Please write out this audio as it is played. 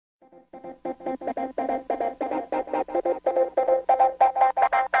Let's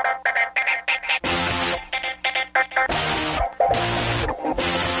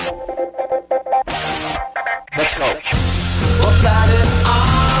go. What planet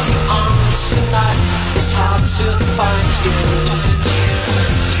are we on tonight? It's hard to find you.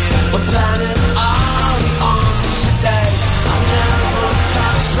 What planet are we on today? I've never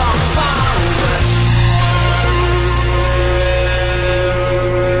felt so far away.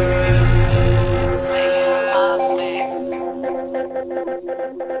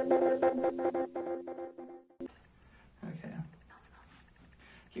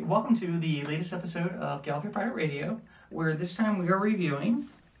 Okay, welcome to the latest episode of Gallifrey Pirate Radio, where this time we are reviewing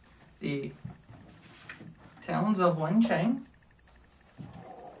the Talons of Weng-Chiang.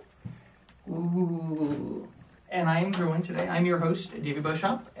 Ooh. And I am joined today, I'm your host, David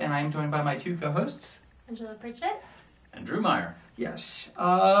Beauchamp, and I am joined by my two co-hosts, Angela Pritchett and Drew Meyer. Yes.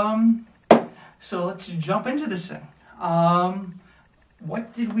 So let's jump into this thing.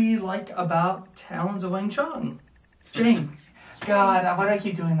 What did we like about Talons of Weng-Chiang? Jane. God, why do I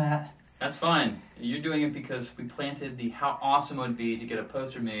keep doing that? That's fine. You're doing it because we planted how awesome it would be to get a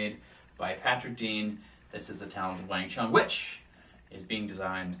poster made by Patrick Dean. This is the Talons of Weng-Chiang, which is being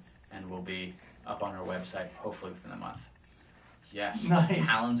designed and will be up on our website hopefully within a month. Yes, nice. The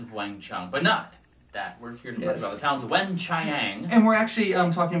Talons of Weng-Chiang, but not that. We're here to talk about the Talons of Weng-Chiang. And we're actually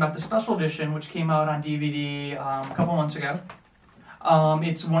talking about the special edition, which came out on DVD a couple months ago.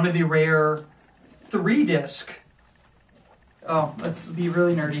 It's one of the rare 3-disc. Oh, let's be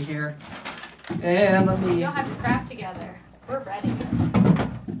really nerdy here. And let me... You don't have to craft together. We're ready.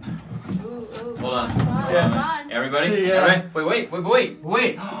 Ooh, ooh. Hold on. Come on. Everybody? See, Wait.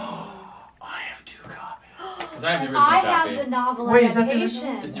 I have 2 copies. Because I have the original I copy. have the novel Wait, is that the adaptation.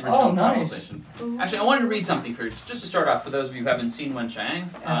 original? It's the original Oh, nice. novelization. Actually, I wanted to read something for you, just to start off. For those of you who haven't seen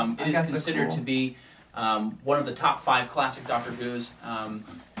Weng-Chiang, it is considered to be one of the top 5 classic Doctor Who's.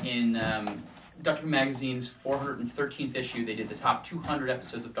 In Doctor Who Magazine's 413th issue, they did the top 200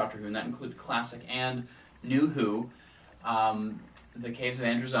 episodes of Doctor Who, and that included classic and new Who. The Caves of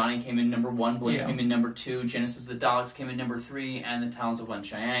Androzani came in number 1, Blink came in number 2, Genesis of the Daleks came in number 3, and the Talons of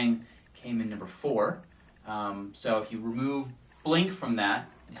Weng-Chiang came in number 4. So if you remove Blink from that,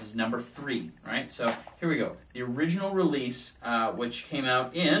 this is number 3, right? So here we go. The original release, which came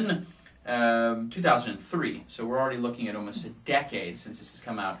out in 2003, so we're already looking at almost a decade since this has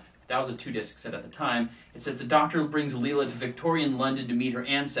come out. That was a 2-disc set at the time. It says the Doctor brings Leela to Victorian London to meet her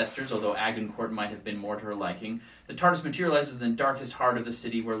ancestors, although Agincourt might have been more to her liking. The TARDIS materializes in the darkest heart of the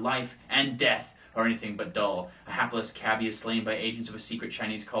city, where life and death are anything but dull. A hapless cabbie is slain by agents of a secret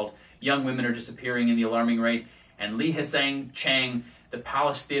Chinese cult. Young women are disappearing in the alarming rate, and Li Hsing Chang, the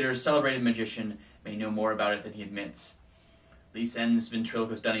Palace Theatre's celebrated magician, may know more about it than he admits. Li Sen's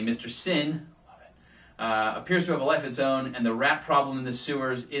ventriloquist dummy, Mr. Sin, appears to have a life of its own, and the rat problem in the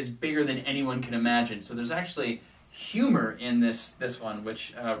sewers is bigger than anyone can imagine. So there's actually humor in this one,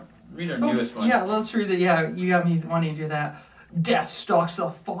 which, read our newest one. Yeah, let's read it. Yeah, you got me wanting to do that. Death stalks the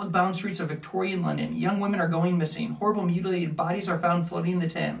fog-bound streets of Victorian London. Young women are going missing. Horrible mutilated bodies are found floating in the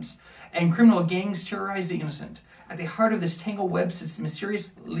Thames. And criminal gangs terrorize the innocent. At the heart of this tangled web sits the mysterious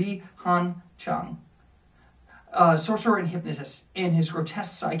Li Han-Chang, sorcerer and hypnotist, and his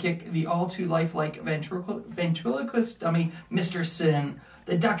grotesque psychic, the all-too-lifelike ventriloquist dummy, Mr. Sin.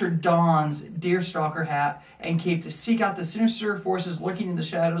 The Doctor dons deerstalker hat and cape to seek out the sinister forces lurking in the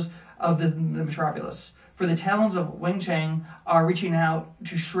shadows of the metropolis. For the Talons of Weng-Chiang are reaching out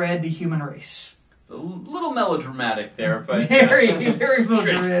to shred the human race. It's a little melodramatic there, but... very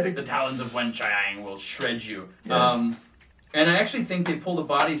melodramatic. The Talons of Weng-Chiang will shred you. Yes. And I actually think they pull the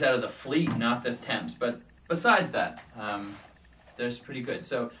bodies out of the fleet, not the Thames, but... Besides that, that's pretty good.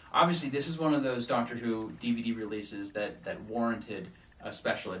 So obviously this is one of those Doctor Who DVD releases that warranted a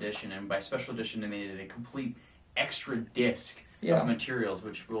special edition, and by special edition they made it a complete extra disc of materials,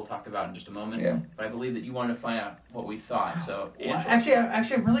 which we'll talk about in just a moment. Yeah. But I believe that you wanted to find out what we thought. So Well, actually,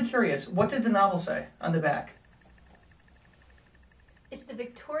 I'm really curious. What did the novel say on the back? It's the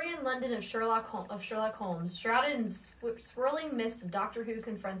Victorian London of Sherlock Holmes. Shrouded in swirling mists, Doctor Who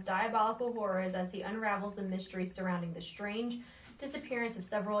confronts diabolical horrors as he unravels the mysteries surrounding the strange disappearance of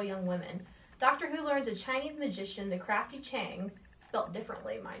several young women. Doctor Who learns a Chinese magician, the crafty Chang, spelt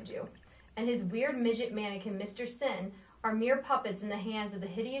differently, mind you, and his weird midget mannequin, Mr. Sin, are mere puppets in the hands of the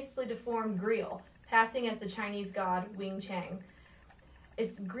hideously deformed Griel, passing as the Chinese god Weng-Chiang.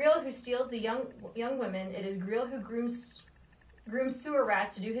 It's Griel who steals the young women. It is Griel who grooms sewer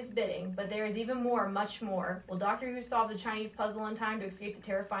rats to do his bidding, but there is even more, much more. Will Doctor Who solve the Chinese puzzle in time to escape the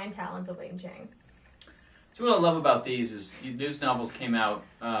terrifying talons of Weng-Chiang? So what I love about these is these novels came out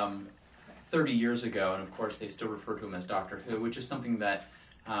 30 years ago, and of course they still refer to him as Doctor Who, which is something that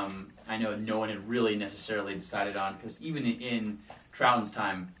I know no one had really necessarily decided on, because even in Troughton's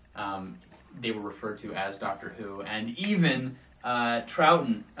time, they were referred to as Doctor Who, and even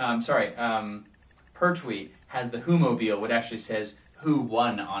Pertwee has the Who-mobile, which actually says Who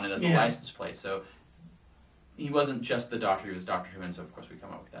won on it as a license plate. So he wasn't just the Doctor Who, he was Doctor Who, and so of course we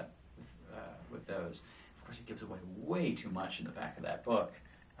come up with that with those. Of course, he gives away way too much in the back of that book.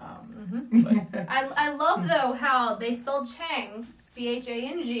 I love though how they spelled Chang,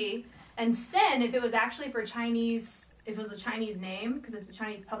 Chang, and Sin, if it was actually for Chinese, if it was a Chinese name, because it's a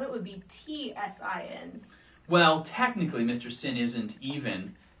Chinese puppet, would be Tsin. Well, technically, Mr. Sin isn't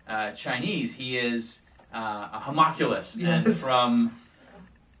even Chinese. He is a homunculus, and from.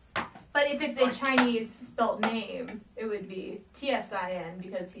 But if it's a Chinese spelt name, it would be Tsin,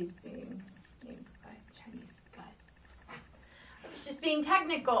 because he's being named by Chinese guys. I was just being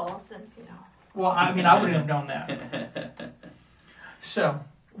technical, since, you know. Well, I mean, I wouldn't have known that. So,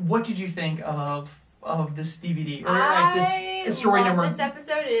 what did you think of this DVD? Or this story number? This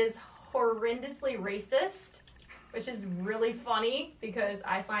episode is horrendously racist, which is really funny, because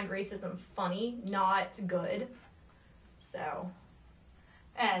I find racism funny, not good. So...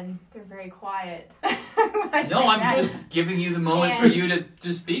 And they're very quiet. No, I'm just giving you the moment for you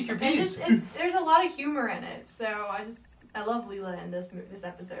to speak your piece. There's a lot of humor in it, so I love Leela in this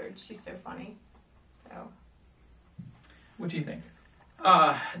episode. She's so funny. So, what do you think?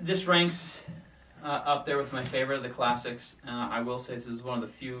 This ranks up there with my favorite of the classics. I will say this is one of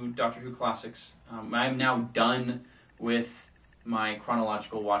the few Doctor Who classics. I'm now done with my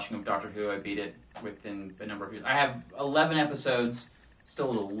chronological watching of Doctor Who. I beat it within a number of years. I have 11 episodes.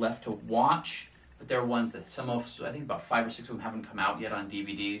 Still a little left to watch, but there are ones that I think about 5 or 6 of them haven't come out yet on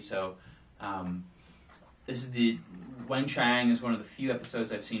DVD. So this is Weng-Chiang is one of the few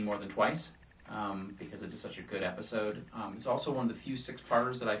episodes I've seen more than twice, because it is such a good episode. It's also one of the few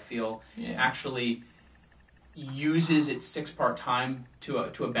 6-parters that I feel actually uses its 6-part time to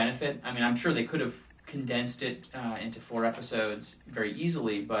a benefit. I mean, I'm sure they could have condensed it into 4 episodes very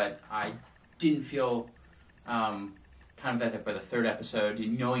easily, but I didn't feel kind of that by the 3rd episode,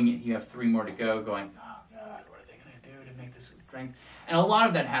 knowing you have 3 more to go, going, oh God, what are they going to do to make this strength? And a lot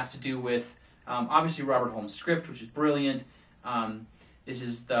of that has to do with, obviously, Robert Holmes' script, which is brilliant. This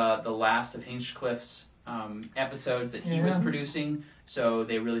is the last of Hinchcliffe's episodes that he was producing, so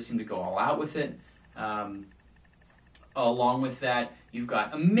they really seem to go all out with it. Along with that, you've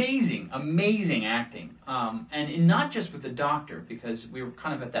got amazing acting. And not just with the Doctor, because we were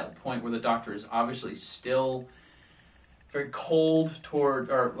kind of at that point where the Doctor is obviously still very cold toward,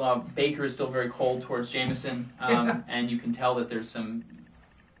 or Baker is still very cold towards Jameson, and you can tell that there's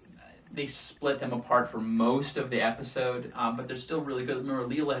they split them apart for most of the episode, but they're still really good. Remember,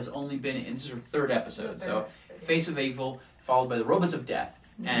 Leela has only been in, this is her 3rd episode, so Face of Evil, followed by The Robots of Death,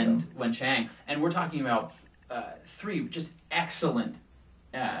 and Weng-Chiang, and we're talking about 3 just excellent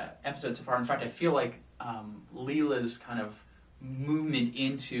episodes so far. In fact, I feel like Leela's kind of movement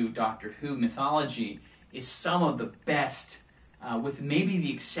into Doctor Who mythology is some of the best, with maybe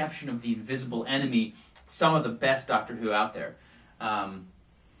the exception of The Invisible Enemy, some of the best Doctor Who out there.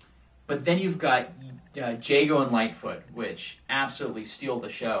 But then you've got Jago and Lightfoot, which absolutely steal the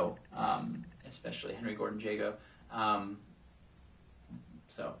show, especially Henry Gordon Jago.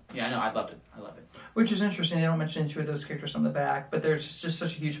 So, yeah, no, I loved it. Which is interesting. They don't mention 2 of those characters on the back, but they're just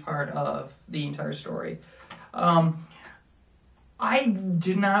such a huge part of the entire story. I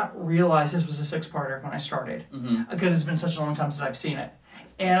did not realize this was a 6-parter when I started, because it's been such a long time since I've seen it.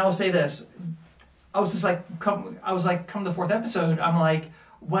 And I'll say this, I was come the 4th episode, I'm like,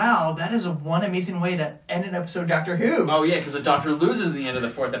 wow, that is one amazing way to end an episode of Doctor Who. Oh yeah, because the Doctor loses the end of the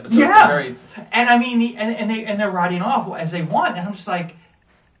 4th episode. Yeah, and I mean, and they're riding off as they want, and I'm just like,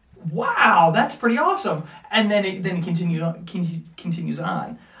 wow, that's pretty awesome. And then it continues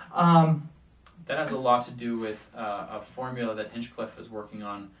on. That has a lot to do with a formula that Hinchcliffe was working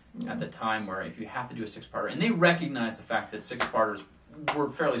on at the time, where if you have to do a 6-parter, and they recognize the fact that 6-parters were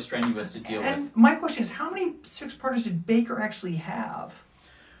fairly strenuous to deal with. My question is, how many 6-parters did Baker actually have?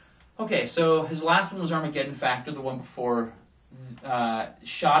 Okay, so his last one was Armageddon Factor, the one before.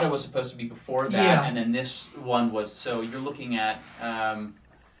 Shada was supposed to be before that, and then this one was, so you're looking at,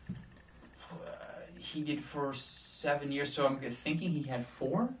 he did for 7 years, so I'm thinking he had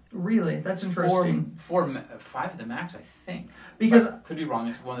 4. Really? That's interesting. 5 at the max, I think. Because but could be wrong.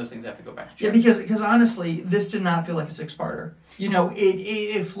 It's one of those things I have to go back to check. Yeah, because honestly, this did not feel like a 6-parter. You know,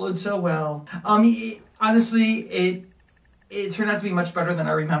 it flowed so well. Honestly, it turned out to be much better than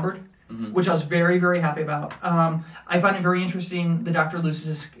I remembered. which I was very, very happy about. I find it very interesting. The Doctor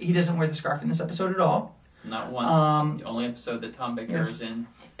he doesn't wear the scarf in this episode at all. Not once. The only episode that Tom Baker is in.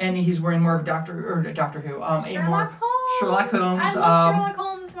 And he's wearing more of Doctor Who. Sherlock Holmes. I love Sherlock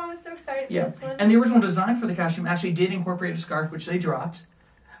Holmes. I was so excited for this one. And the original design for the costume actually did incorporate a scarf, which they dropped,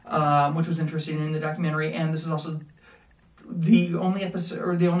 which was interesting in the documentary. And this is also the only episode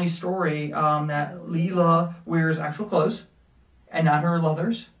or the only story that Leela wears actual clothes and not her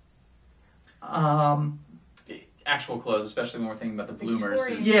leathers. Actual clothes, especially when we're thinking about the bloomers.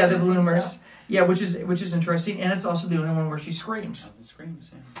 The bloomers. Yeah, which is interesting, and it's also the only one where she screams. Oh, the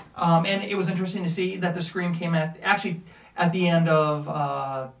screams, yeah. And it was interesting to see that the scream came at the end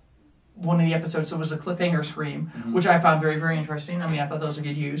of one of the episodes. So it was a cliffhanger scream, which I found very, very interesting. I mean, I thought that was a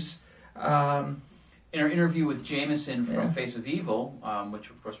good use. In our interview with Jameson from Face of Evil, which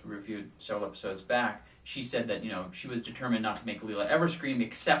of course we reviewed several episodes back, she said that she was determined not to make Leela ever scream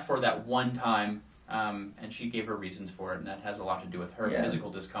except for that one time. And she gave her reasons for it, and that has a lot to do with her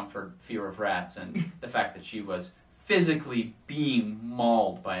physical discomfort, fear of rats, and the fact that she was physically being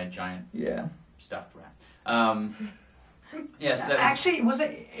mauled by a giant stuffed rat. Yes, actually, it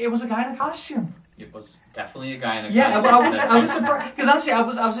was a guy in a costume. It was definitely a guy in a costume. I was surprised because honestly, I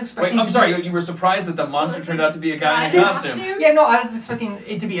was expecting. Wait, I'm sorry. You were surprised that the monster turned out to be a guy in a costume. Yeah, no, I was expecting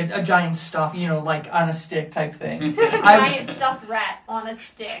it to be a giant stuff, like on a stick type thing. Giant stuffed rat on a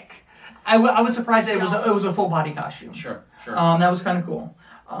stick. I was surprised that it was a full body costume. Sure. That was kind of cool.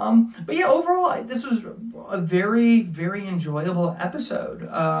 But yeah, overall, this was a very, very enjoyable episode.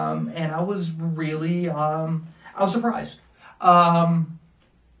 And I was really, I was surprised.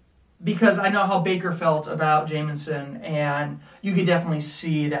 Because I know how Baker felt about Jameson, and you could definitely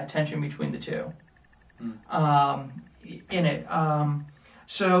see that tension between the two in it.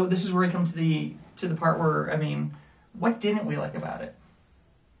 So this is where we come to the part where, what didn't we like about it?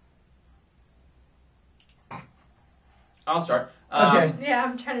 I'll start. Okay. Yeah,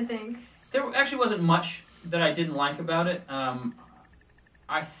 I'm trying to think. There actually wasn't much that I didn't like about it.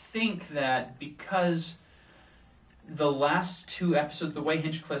 I think that because the last two episodes, the way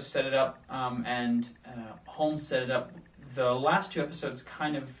Hinchcliffe set it up and Holmes set it up, the last two episodes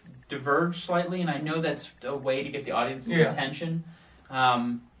kind of diverged slightly, and I know that's a way to get the audience's attention.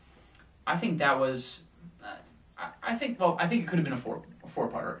 I think that was... I think it could have been a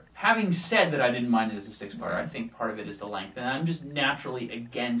four-parter. Having said that I didn't mind it as a six-parter, I think part of it is the length. And I'm just naturally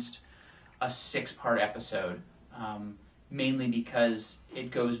against a six-part episode, mainly because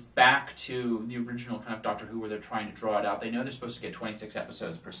it goes back to the original kind of Doctor Who where they're trying to draw it out. They know they're supposed to get 26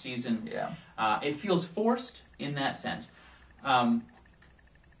 episodes per season. Yeah. It feels forced in that sense.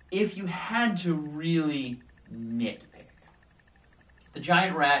 If you had to really nitpick, the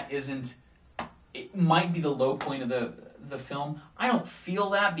giant rat isn't... It might be the low point of the film. I don't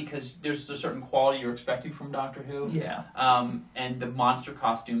feel that because there's a certain quality you're expecting from Doctor Who. Yeah. And the monster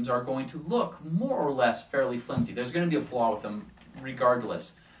costumes are going to look more or less fairly flimsy. There's going to be a flaw with them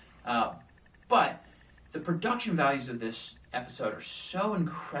regardless. But the production values of this episode are so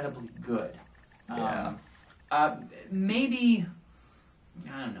incredibly good. Maybe,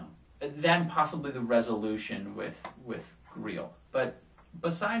 I don't know, that and possibly the resolution with Greel. But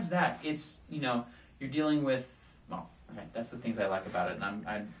besides that, it's, you're dealing with, okay, that's the things I like about it, and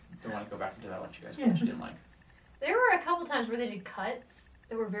I don't want to go back into that. I'll let you guys know what you didn't like. There were a couple times where they did cuts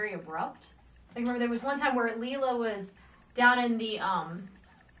that were very abrupt. Like, remember there was one time where Leela was down in the,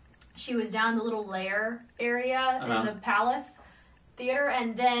 she was down in the little lair area in the Palace Theater,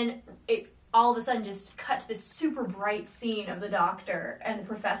 and then it all of a sudden just cut to this super bright scene of the Doctor and the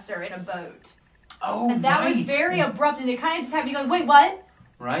Professor in a boat. Oh, and that was very abrupt, and it kind of just had me going, wait, what?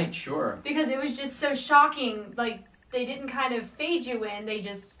 Right, sure. Because it was just so shocking. Like, they didn't kind of fade you in. They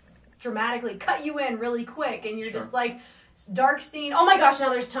just dramatically cut you in really quick, and you're just like, dark scene. Oh my gosh, now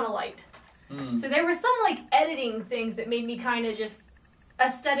there's a ton of light. So there were some, like, editing things that made me kind of just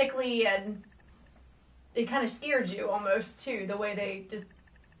aesthetically, and it kind of scared you almost, too, the way they just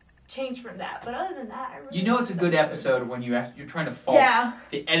changed from that. But other than that, I really it's a good episode when you're trying to fault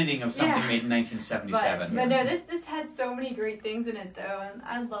the editing of something made in 1977. But no, this had so many great things in it, though, and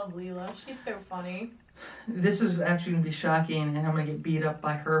I love Leela. She's so funny. This is actually going to be shocking, and I'm going to get beat up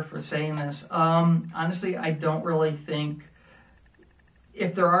by her for saying this. Honestly, I don't really think...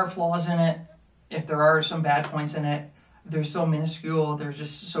 If there are flaws in it, if there are some bad points in it, they're so minuscule, they're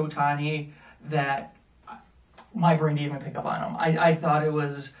just so tiny that my brain didn't even pick up on them. I thought it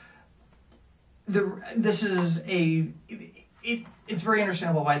was... This is it's very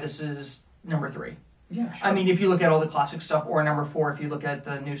understandable why this is number 3. Yeah, sure. I mean, if you look at all the classic stuff, or number 4, if you look at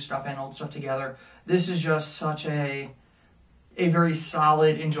the new stuff and old stuff together, this is just such a a very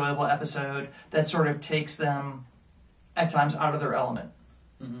solid, enjoyable episode that sort of takes them at times out of their element.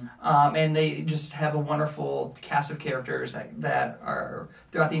 And they just have a wonderful cast of characters that are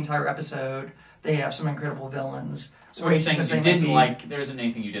throughout the entire episode. They have some incredible villains. So what you're saying is you didn't like, there isn't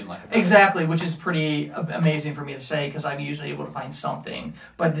anything you didn't like about Exactly, which is pretty amazing for me to say because I'm usually able to find something.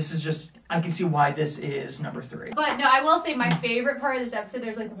 But this is just, I can see why this is number 3. But no, I will say my favorite part of this episode,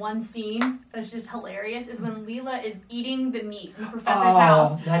 there's like one scene that's just hilarious, is when Leela is eating the meat in the professor's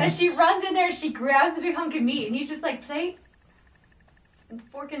house. And she runs in there and she grabs the big hunk of meat and he's just like, plate,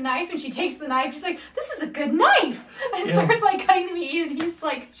 fork and knife, and she takes the knife. She's like, "This is a good knife," and starts like cutting the meat. And she's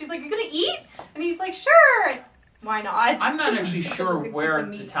like, "You're gonna eat?" And he's like, "Sure, why not?" I'm not actually sure where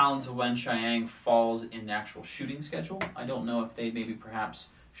the Talons of Weng-Chiang falls in the actual shooting schedule. I don't know if they maybe perhaps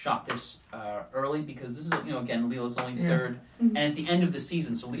shot this early because this is again Leela's only third, and it's the end of the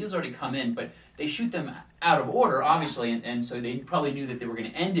season, so Leela's already come in, but they shoot them out of order, obviously, and so they probably knew that they were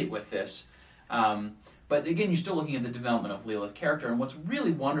going to end it with this. But again, you're still looking at the development of Leela's character, and what's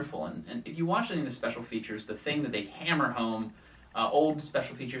really wonderful, and if you watch any of the special features, the thing that they hammer home, old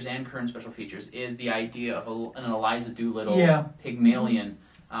special features and current special features, is the idea of an Eliza Doolittle Pygmalion,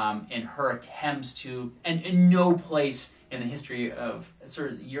 and her attempts to, and in no place in the history of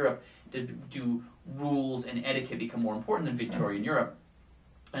sort of Europe did do rules and etiquette become more important than Victorian Europe.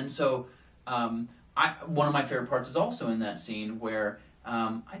 And so one of my favorite parts is also in that scene where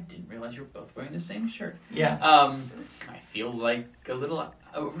I didn't realize you were both wearing the same shirt. Yeah. I feel like a little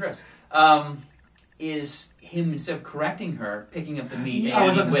overdressed. Is him, instead of correcting her, picking up the meat. I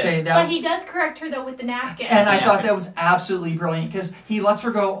was about to say that. But he does correct her though with the napkin. And I thought that was absolutely brilliant because he lets her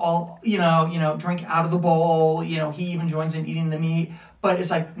go all, drink out of the bowl. He even joins in eating the meat. But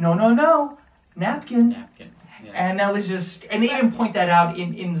it's like, no, napkin. Napkin. Yeah. And that was just, and they even point that out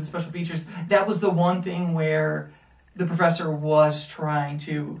in the special features. That was the one thing where the professor was trying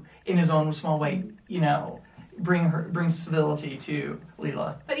to, in his own small way, bring civility to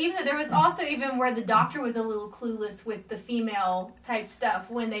Leela. But even though there was also even where the doctor was a little clueless with the female type stuff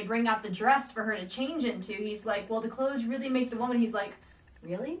when they bring out the dress for her to change into. He's like, well, the clothes really make the woman. He's like,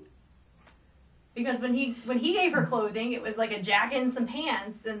 really? Because when he gave her clothing, it was like a jacket and some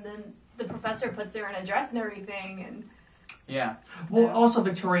pants, and then the professor puts her in a dress and everything, and. Yeah. Well, also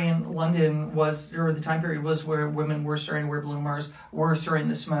Victorian London or the time period was where women were starting to wear bloomers, were starting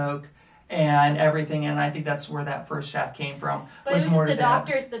to smoke, and everything. And I think that's where that first shaft came from. But was it was more just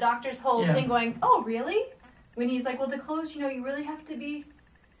to the doctor's whole thing going, oh, really? When he's like, well, the clothes, you really have to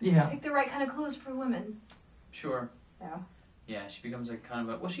pick the right kind of clothes for women. Sure. Yeah. Yeah, she becomes a kind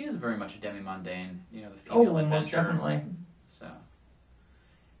of she is very much a demi-mondaine, the female adventure. Most definitely. So.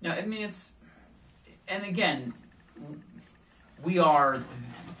 Now, I mean, and again,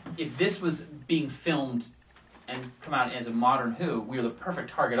 if this was being filmed and come out as a modern Who, we are the perfect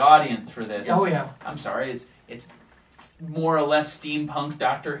target audience for this. Oh, yeah. I'm sorry, it's more or less steampunk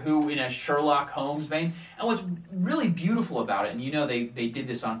Doctor Who in a Sherlock Holmes vein. And what's really beautiful about it, and they did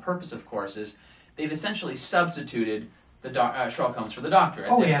this on purpose, of course, is they've essentially substituted the Sherlock Holmes for the Doctor,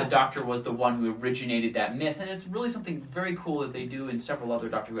 as if the Doctor was the one who originated that myth. And it's really something very cool that they do in several other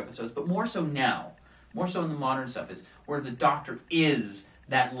Doctor Who episodes, but more so now. More so in the modern stuff is where the Doctor is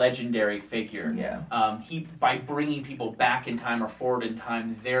that legendary figure. Yeah. By bringing people back in time or forward in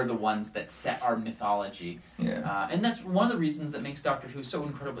time, they're the ones that set our mythology. Yeah. And that's one of the reasons that makes Doctor Who so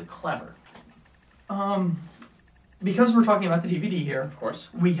incredibly clever. Because we're talking about the DVD here, of course,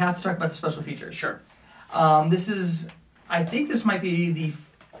 we have to talk about the special features. Sure. I think this might be the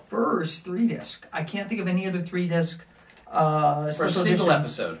first 3-disc. I can't think of any other 3-disc for a single editions.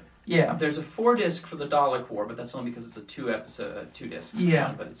 episode. Yeah. There's a 4-disc for the Dalek War, but that's only because it's a 2-disc.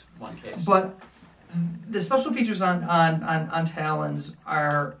 Yeah. But it's one case. But the special features on Talons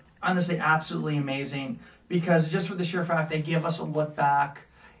are honestly absolutely amazing because just for the sheer fact they give us a look back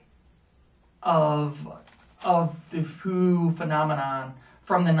of the Who phenomenon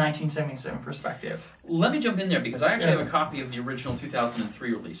from the 1977 perspective. Let me jump in there because I actually have a copy of the original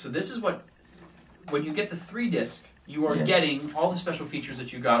 2003 release. So this is when you get the 3-disc, you are getting all the special features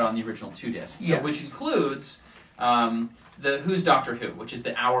that you got on the original 2-disc, which includes the Who's Doctor Who, which is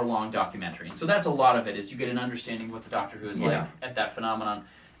the hour-long documentary. And so that's a lot of it, is you get an understanding of what the Doctor Who is like at that phenomenon.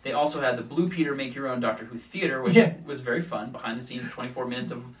 They also had the Blue Peter Make Your Own Doctor Who Theater, which was very fun, behind-the-scenes, 24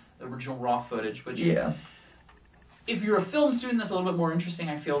 minutes of original raw footage, which... Yeah. If you're a film student, that's a little bit more interesting,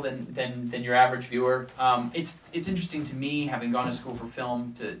 I feel, than your average viewer. It's interesting to me, having gone to school for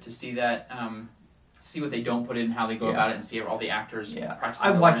film, to see that... see what they don't put in, how they go about it, and see all the actors practicing.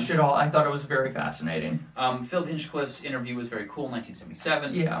 I watched it all. I thought it was very fascinating. Phil Hinchcliffe's interview was very cool in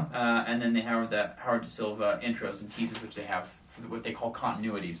 1977. Yeah. And then they have the Howard De Silva intros and teases, which they have what they call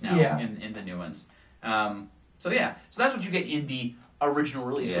continuities now Yeah. in the new ones. So that's what you get in the original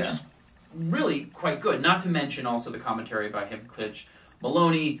release, which is really quite good. Not to mention also the commentary by Himclitch,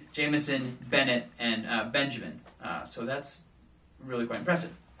 Maloney, Jameson, Bennett, and Benjamin. So that's really quite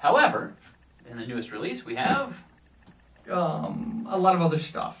impressive. However, in the newest release, we have a lot of other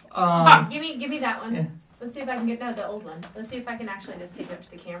stuff. Give me that one. Yeah. Let's see if I can get the old one. Let's see if I can actually just take it up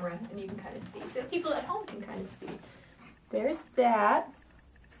to the camera and you can kind of see. So people at home can kind of see. There's that.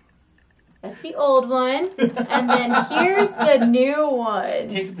 That's the old one. And then here's the new one.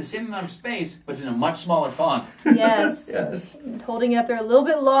 It takes up the same amount of space, but it's in a much smaller font. Yes. Yes. I'm holding it up there a little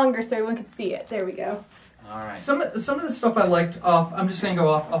bit longer so everyone could see it. There we go. All right. Some of the stuff I liked I'm just going to go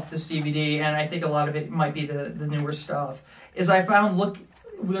off this DVD, and I think a lot of it might be the newer stuff, is I found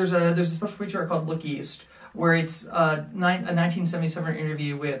there's a special feature called Look East, where it's a 1977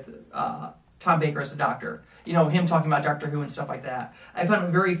 interview with Tom Baker as the Doctor. You know, him talking about Doctor Who and stuff like that. I found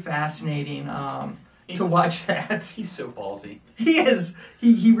it very fascinating to watch that. He's so ballsy. He is.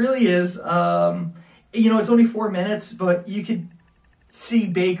 He really is. It's only 4 minutes, but you could see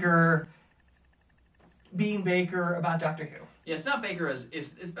Baker being Baker about Doctor Who. Yeah, it's not Baker as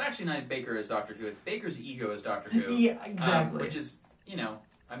it's actually not Baker as Doctor Who. It's Baker's ego as Doctor Who. Yeah, exactly. Which is,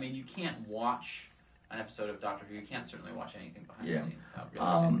 you can't watch an episode of Doctor Who. You can't certainly watch anything behind the scenes without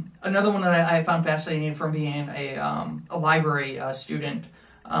realizing. Another one that I found fascinating from being a library student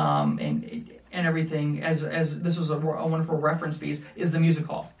and everything, as this was a wonderful reference piece, is the music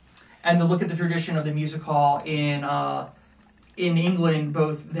hall, and to look at the tradition of the music hall in England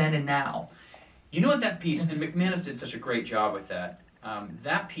both then and now. You know what that piece, and McManus did such a great job with that.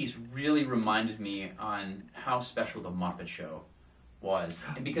 That piece really reminded me on how special the Muppet Show was,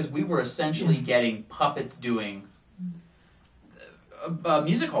 and because we were essentially getting puppets doing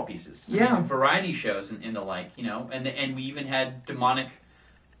music hall pieces, variety shows and the like, and we even had demonic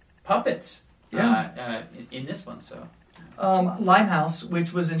puppets in this one. So Limehouse,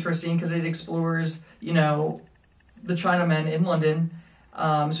 which was interesting because it explores the Chinamen in London,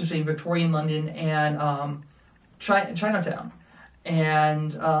 especially in Victorian London and Chinatown,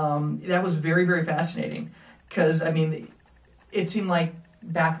 and that was very, very fascinating because it seemed like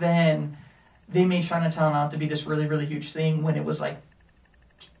back then they made Chinatown out to be this really, really huge thing when it was like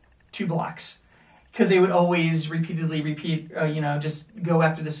 2 blocks. Because they would always repeat, just go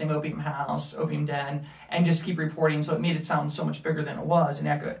after the same opium house, opium den, and just keep reporting. So it made it sound so much bigger than it was in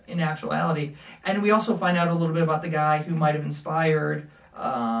actuality. And we also find out a little bit about the guy who might have inspired,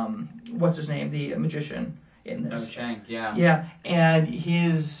 what's his name, the magician in this. Weng-Chiang, yeah. Yeah, and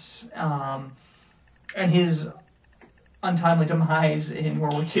his untimely demise in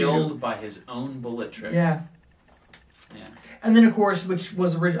World War II. Killed by his own bullet trip. Yeah. Yeah. And then, of course, which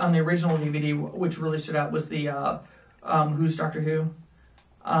was on the original DVD, which really stood out, was the Who's Doctor Who.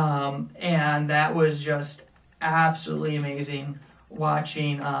 And that was just absolutely amazing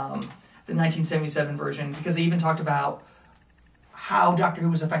watching the 1977 version, because they even talked about how Doctor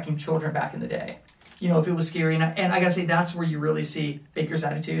Who was affecting children back in the day. If it was scary. And I gotta say, that's where you really see Baker's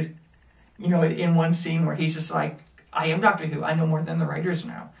attitude. In one scene where he's just like, I am Doctor Who. I know more than the writers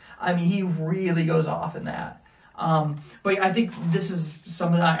now. He really goes off in that. But I think this is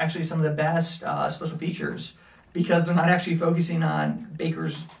some of the best special features, because they're not actually focusing on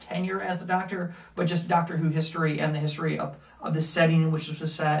Baker's tenure as the Doctor, but just Doctor Who history and the history of the setting in which this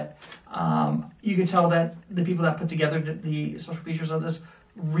was set. You can tell that the people that put together the special features of this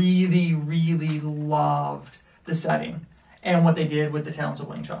really, really loved the setting and what they did with the Talons of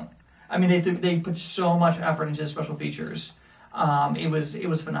Weng-Chiang. They put so much effort into the special features. It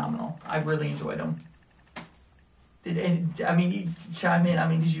was phenomenal. I really enjoyed them. Chime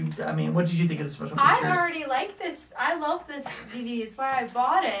in. What did you think of the special features? I already like this. I love this DVD. It's why I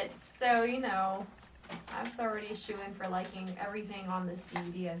bought it. So, I was already shooing for liking everything on this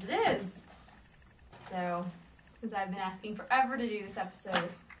DVD as it is. So, since I've been asking forever to do this episode.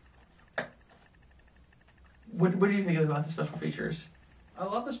 What did you think about the special features? I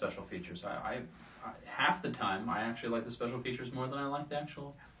love the special features. I half the time I actually like the special features more than I like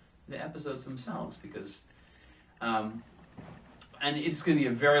the episodes themselves, because and it's going to be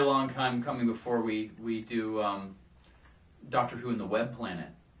a very long time coming before we do Doctor Who and the Web Planet.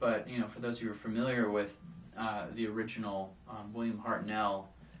 But for those of you who are familiar with the original William Hartnell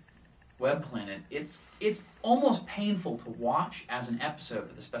Web Planet, it's almost painful to watch as an episode,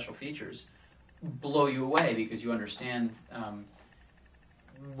 but the special features blow you away because you understand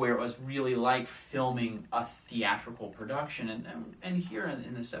where it was really like filming a theatrical production, and here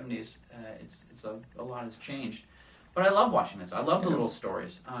in the 70s, it's a lot has changed. But I love watching this. I love the little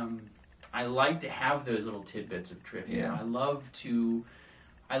stories. I like to have those little tidbits of trivia. Yeah. I love to.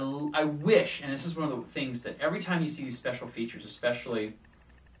 I wish, and this is one of the things that every time you see these special features, especially,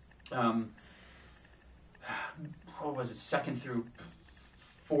 what was it, second through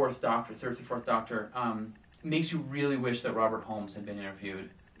fourth Doctor, third through fourth Doctor, makes you really wish that Robert Holmes had been interviewed,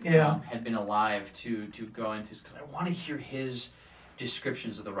 had been alive to go into, because I want to hear his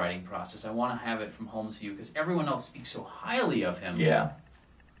descriptions of the writing process. I want to have it from Holmes' view, because everyone else speaks so highly of him. Yeah.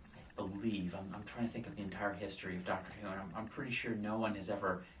 I believe, I'm trying to think of the entire history of Doctor Who, and I'm pretty sure no one has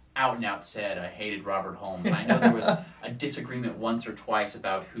ever out and out said, I hated Robert Holmes. I know there was a disagreement once or twice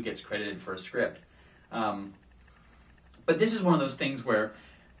about who gets credited for a script. But this is one of those things where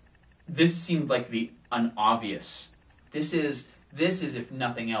this seemed like the unobvious. This is, if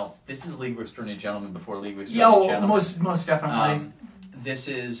nothing else, this is League of Extraordinary Gentlemen before League of Extraordinary Gentlemen. Most definitely. This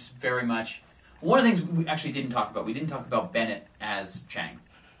is very much one of the things we actually didn't talk about. We didn't talk about Bennett as Chiang.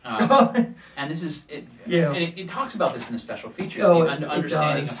 And this is it. Yeah. And it talks about this in the special features. Oh, the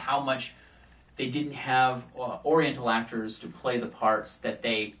understanding does. of how much they didn't have Oriental actors to play the parts that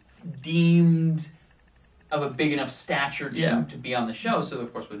they deemed of a big enough stature to be on the show. So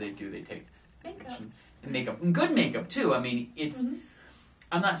of course, what they do, they take makeup and good makeup too. I mean, it's.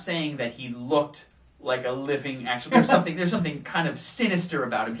 I'm not saying that he looked like a living actor. There's something kind of sinister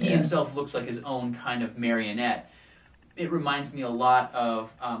about him. He himself looks like his own kind of marionette. It reminds me a lot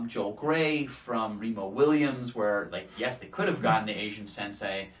of Joel Grey from Remo Williams, where, like, yes, they could have gotten the Asian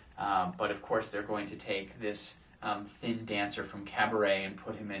sensei, but of course they're going to take this thin dancer from Cabaret and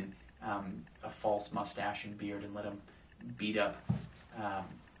put him in a false mustache and beard and let him beat up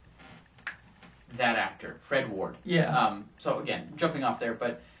that actor, Fred Ward. Yeah. So again, jumping off there,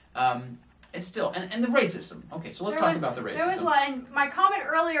 but it's still and the racism. Okay, so let's talk about the racism. There was one. My comment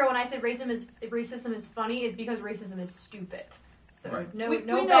earlier when I said racism is funny is because racism is stupid. So right.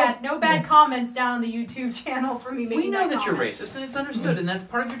 no bad comments down on the YouTube channel for me making We know that comment. you're racist, and it's understood, and that's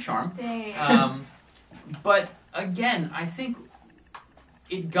part of your charm. Thanks. But again, I think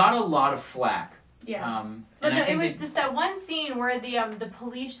it got a lot of flack. Yeah. But it was just that one scene where the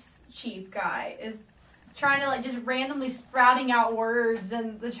police chief guy is trying to, like, just randomly sprouting out words,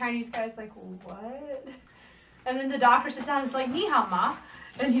 and the Chinese guy's like, what? And then the doctor sits down and is like, ni hao ma.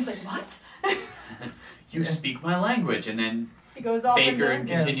 And he's like, what? You speak my language, and then It goes off Baker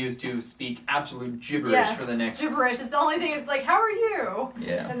into, continues to speak absolute gibberish for the next... gibberish. It's the only thing. It's like, how are you?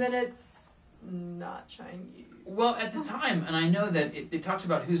 Yeah. And then it's not Chinese. Well, at the time, and I know that it talks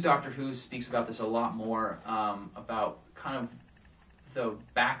about Who's Doctor Who speaks about this a lot more, about kind of the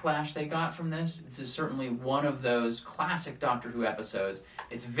backlash they got from this. This is certainly one of those classic Doctor Who episodes.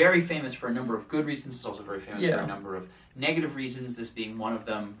 It's very famous for a number of good reasons. It's also very famous for a number of negative reasons, this being one of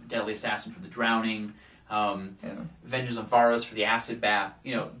them, Deadly Assassin for the drowning, Vengeance on Varos for the acid bath.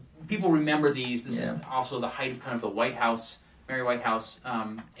 You know, people remember these. This is also the height of kind of the White House, Mary Whitehouse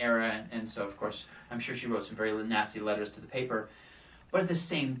era, and so, of course, I'm sure she wrote some very nasty letters to the paper. But at the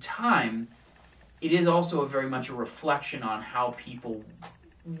same time, it is also very much a reflection on how people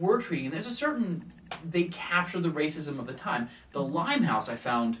were treating it. There's a certain... They capture the racism of the time. The Limehouse I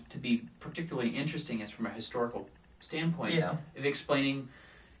found to be particularly interesting as from a historical standpoint of explaining,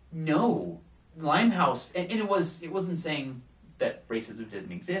 no, Limehouse... And it wasn't saying that racism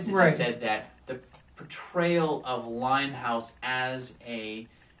didn't exist. It just said that the portrayal of Limehouse as a...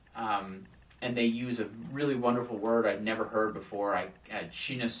 and they use a really wonderful word I'd never heard before,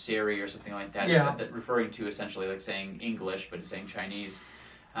 Chinaseri or something like that, that referring to essentially like saying English, but it's saying Chinese.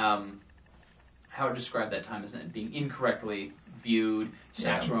 How to describe that time as being incorrectly viewed,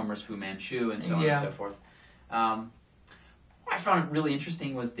 Sax Rohmer's Fu Manchu, and so on and so forth. What I found really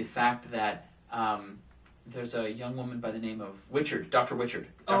interesting was the fact that there's a young woman by the name of Witchard, Dr. Witchard.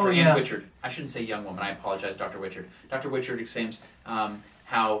 Dr. Ann Witchard. I shouldn't say young woman, I apologize, Dr. Witchard. Dr. Witchard exclaims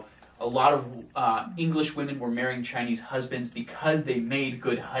how a lot of English women were marrying Chinese husbands because they made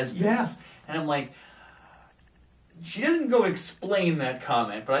good husbands. Yeah. And I'm like, she doesn't go explain that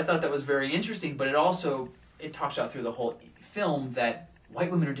comment, but I thought that was very interesting. But it talks out through the whole film that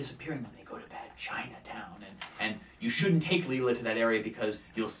white women are disappearing when they go to bad Chinatown. And you shouldn't take Leela to that area because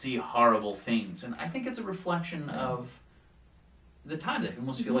you'll see horrible things. And I think it's a reflection of the time. They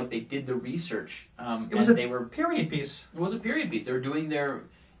almost feel like they did the research. It was a period piece. It was a period piece. They were doing their...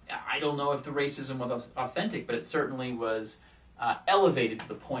 I don't know if the racism was authentic, but it certainly was elevated to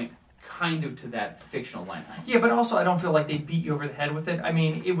the point, kind of to that fictional Limehouse. Yeah, but also I don't feel like they beat you over the head with it. I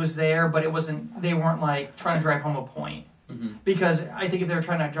mean, it was there, but it wasn't. They weren't like trying to drive home a point. Mm-hmm. Because I think if they were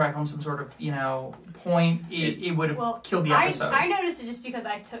trying to drive home some sort of point, it would have killed the episode. I noticed it just because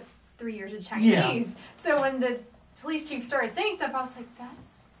I took 3 years of Chinese. Yeah. So when the police chief started saying stuff, I was like,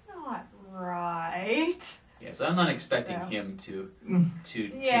 that's not Right. Yeah, so I'm not expecting him to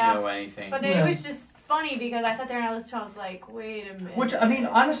know anything. But it was just funny because I sat there and I listened to it, I was like, wait a minute. Which, I mean,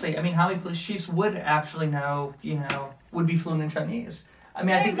 honestly, how many police chiefs would actually know, would be fluent in Chinese? I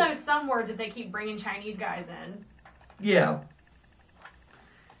mean, I think know some words if they keep bringing Chinese guys in. Yeah.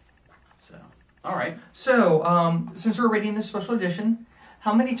 So, all right. So, since we're rating this special edition,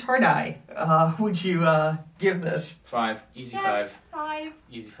 how many Tardai would you give this? 5. Easy yes, 5. 5.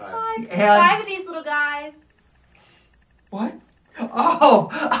 Easy 5. 5. And 5 of these little guys. What? Oh,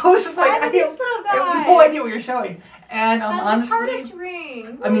 I was just like, I have no idea what you're showing. And honestly, TARDIS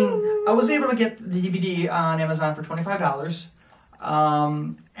ring. I mean, I was able to get the DVD on Amazon for $25.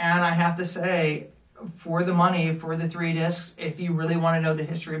 And I have to say, for the money, for the 3 discs, if you really want to know the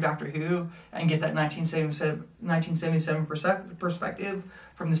history of Doctor Who and get that 1977 perspective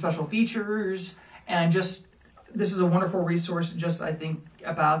from the special features, and just, this is a wonderful resource, just, I think,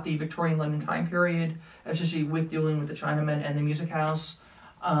 about the Victorian London time period, especially with dealing with the Chinamen and the music houses.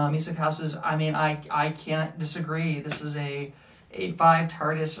 I mean, I can't disagree. This is a 5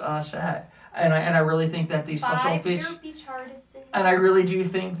 TARDIS set. And I really think that these special features, and I really do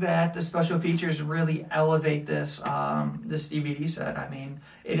think that the special features really elevate this this DVD set. I mean,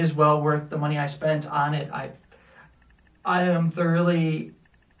 it is well worth the money I spent on it. I am thoroughly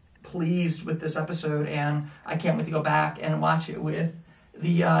pleased with this episode, and I can't wait to go back and watch it with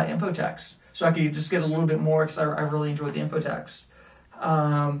the info text, so I could just get a little bit more, because I really enjoyed the info text.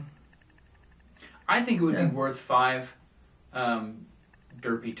 I think it would be worth 5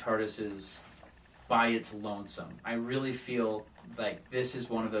 derpy TARDISes by its lonesome. I really feel like this is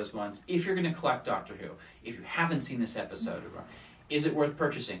one of those ones, if you're going to collect Doctor Who, if you haven't seen this episode, is it worth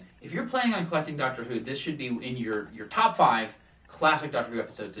purchasing? If you're planning on collecting Doctor Who, this should be in your top 5 classic Doctor Who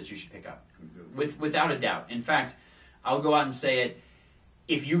episodes that you should pick up, without a doubt. In fact, I'll go out and say it,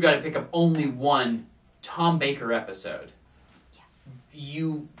 if you got to pick up only one Tom Baker episode,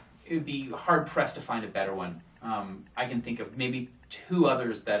 it would be hard-pressed to find a better one. I can think of maybe 2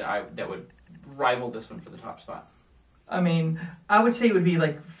 others that would rival this one for the top spot. I mean, I would say it would be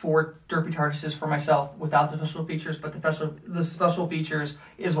like 4 derpy TARDISes for myself without the special features, but the special features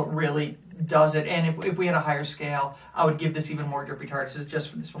is what really does it. And if we had a higher scale, I would give this even more derpy TARDISes just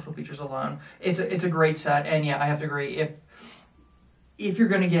for the special features alone. It's a great set, and yeah, I have to agree. If you're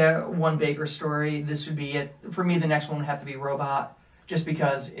going to get one Baker story, this would be it. For me, the next one would have to be Robot, just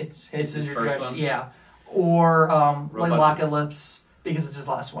because it's his first one. Yeah, or like Lockalypse, because it's his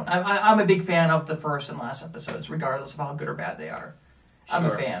last one. I'm a big fan of the first and last episodes, regardless of how good or bad they are. Sure. I'm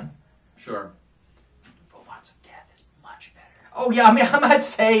a fan. Sure. Robots of Death is much better. Oh yeah, I mean, I'm not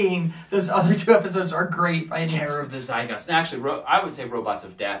saying those other 2 episodes are great by any means. Terror of the Zygotes. Actually, I would say Robots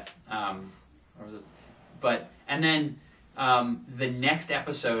of Death. And then the next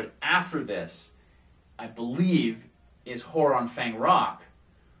episode after this, I believe, is Horror on Fang Rock,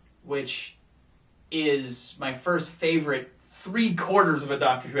 which is my first favorite 3/4 of a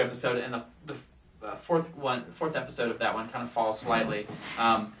Doctor Who episode, and the fourth episode of that one kind of falls slightly.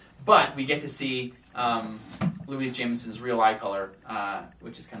 But we get to see Louise Jameson's real eye color,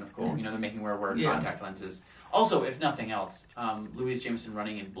 which is kind of cool. They're making her wear contact lenses. Also, if nothing else, Louise Jameson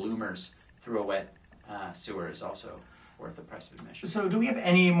running in bloomers through a wet sewer is also worth the price of admission. So, do we have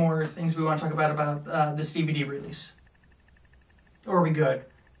any more things we want to talk about this DVD release? Or are we good?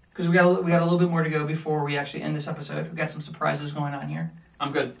 Because we got a little bit more to go before we actually end this episode. We've got some surprises going on here.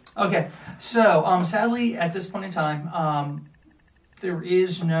 I'm good. Okay, so sadly at this point in time, there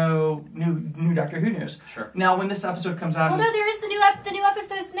is no new Doctor Who news. Sure. Now, when this episode comes out, well, no, there is the new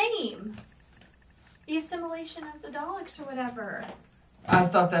episode's name, the assimilation of the Daleks or whatever. I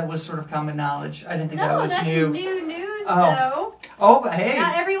thought that was sort of common knowledge. I didn't think that was that's new. new news, though. Oh, hey!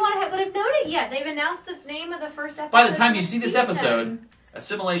 Not everyone would have known it yet. They've announced the name of the first episode. By the time you see this episode,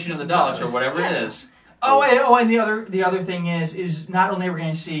 Assimilation of the Daleks, or whatever it is. And the other thing is not only are we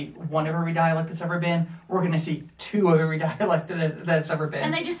going to see one of every dialect that's ever been, we're going to see 2 of every dialect that's ever been.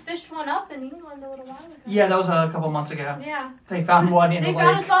 And they just fished one up in England a little while ago. Yeah, that was a couple months ago. Yeah. They found one in the lake. They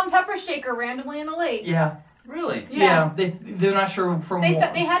found a salt and pepper shaker randomly in the lake. Yeah. Really? Yeah. They're not sure from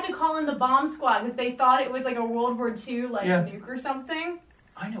what. They had to call in the bomb squad because they thought it was like a World War II nuke or something.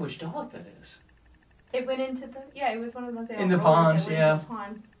 I know which Dalek that is. It went into it was one of the ones in the ponds, yeah.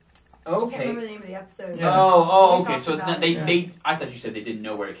 Okay. I can't remember the name of the episode. Yeah. Okay. So it's not they. I thought you said they didn't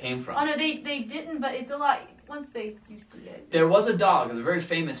know where it came from. Oh no, they didn't. But it's a lot once you see it. There was a Dalek, a very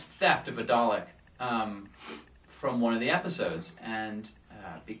famous theft of a Dalek, from one of the episodes, and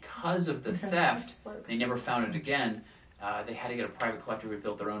because of the theft, they never found it again. They had to get a private collector who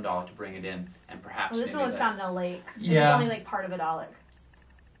built their own Dalek to bring it in, and perhaps. Well, this one was found in a lake. Yeah. It was only like part of a Dalek.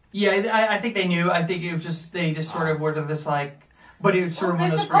 Yeah, I think they knew. I think it was just they just sort of were this like, but it was sort of one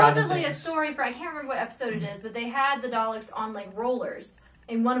of there's those forgotten supposedly a things. story for I can't remember what episode it is, but they had the Daleks on like rollers,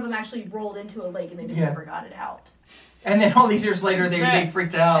 and one of them actually rolled into a lake, and they just never got it out. And then all these years later, they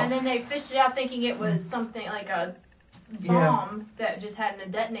freaked out. And then they fished it out, thinking it was something like a bomb that just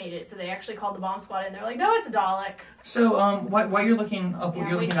hadn't detonated. So they actually called the bomb squad, and they're like, "No, it's a Dalek." So while you're looking up, what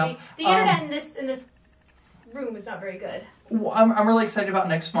you're looking up, the internet in this room is not very good. I'm really excited about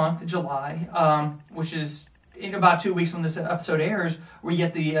next month, July, which is in about 2 weeks when this episode airs. We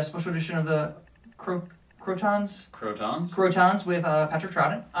get the special edition of the Crotons with Patrick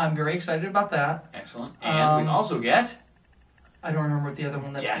Troughton. I'm very excited about that. Excellent. And we also get I don't remember what the other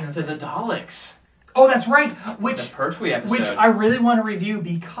one that's Death to the Daleks. Oh, that's right. The Pertwee episode. Which I really want to review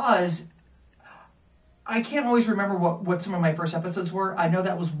because I can't always remember what some of my first episodes were. I know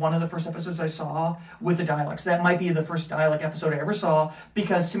that was one of the first episodes I saw with the Daleks. That might be the first Dalek episode I ever saw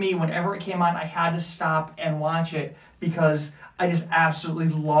because to me, whenever it came on, I had to stop and watch it because I just absolutely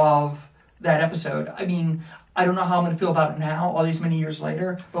love that episode. I mean, I don't know how I'm going to feel about it now, all these many years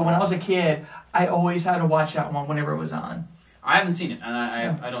later, but when I was a kid, I always had to watch that one whenever it was on. I haven't seen it, and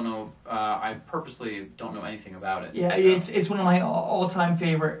I don't know. I purposely don't know anything about it. Yeah, so. It's one of my all-time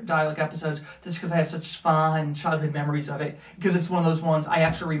favorite Dalek episodes, just because I have such fond childhood memories of it. Because it's one of those ones I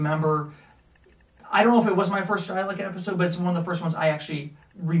actually remember. I don't know if it was my first Dalek episode, but it's one of the first ones I actually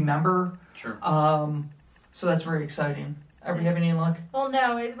remember. Sure. So that's very exciting. Are we having any luck? Well,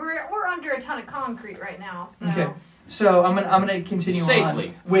 no, we're under a ton of concrete right now. So. Okay. So I'm gonna continue safely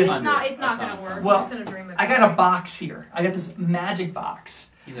on with. It's not gonna work. Well, I'm just gonna dream of I got a box here. I got this magic box.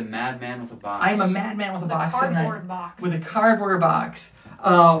 He's a madman with a box. I am a madman with a box. Cardboard box. With a cardboard box.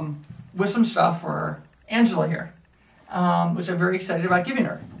 With some stuff for Angela here, which I'm very excited about giving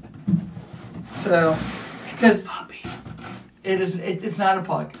her. So, because it's not a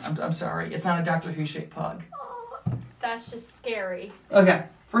pug. I'm sorry. It's not a Doctor Who shaped pug. Oh, that's just scary. Okay.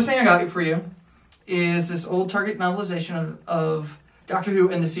 First thing I got for you is this old Target novelization of Doctor Who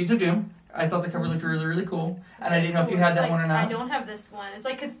and the Seeds of Doom. I thought the cover looked really, really cool. And I didn't know if you had that one or not. I don't have this one. It's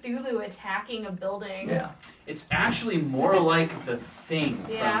like Cthulhu attacking a building. Yeah. It's actually more like The Thing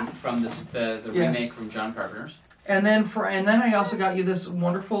from the Yes. remake from John Carpenter's. And then I also got you this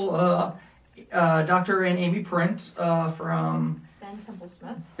wonderful Dr. and Amy print from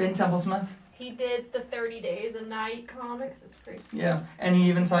Ben Templesmith. He did the 30 Days a Night comics. It's pretty sweet. Yeah, and he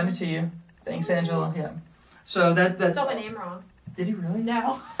even signed it to you. Thanks, Angela. Yeah. So that's. Spelled my name wrong. Did he really?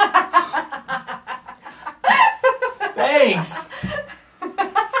 No. Thanks.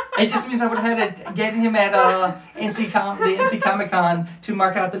 It just means I would have had to get him at the NC Comic Con to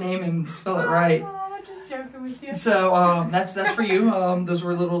mark out the name and spell it right. Oh, I'm just joking with you. So that's for you. Those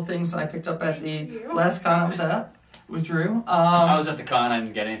were little things I picked up at the last con I was at with Drew. I was at the con. I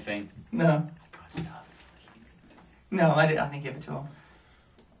didn't get anything. No. I got stuff. No, I didn't give it to him.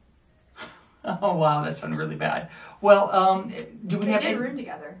 Oh wow, that sounded really bad. Well, do we have a room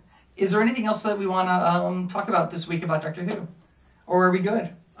together? Is there anything else that we want to talk about this week about Doctor Who, or are we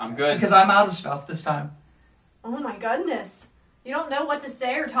good? I'm good because I'm out of stuff this time. Oh my goodness! You don't know what to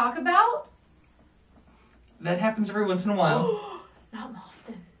say or talk about? That happens every once in a while. Not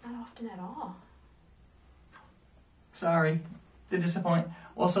often at all. Sorry to disappoint.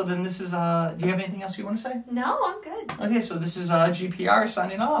 Well, so then this is. Do you have anything else you want to say? No, I'm good. Okay, so this is GPR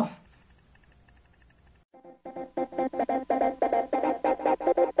signing off.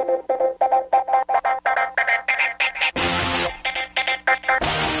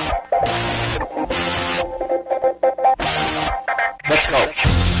 Let's go.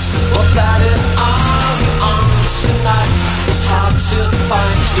 What planet are we on tonight? It's hard to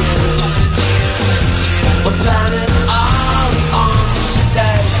find you. What planet are we on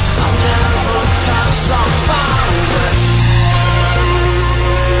today? I've never felt so far away.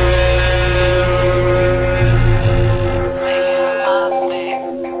 Way above me.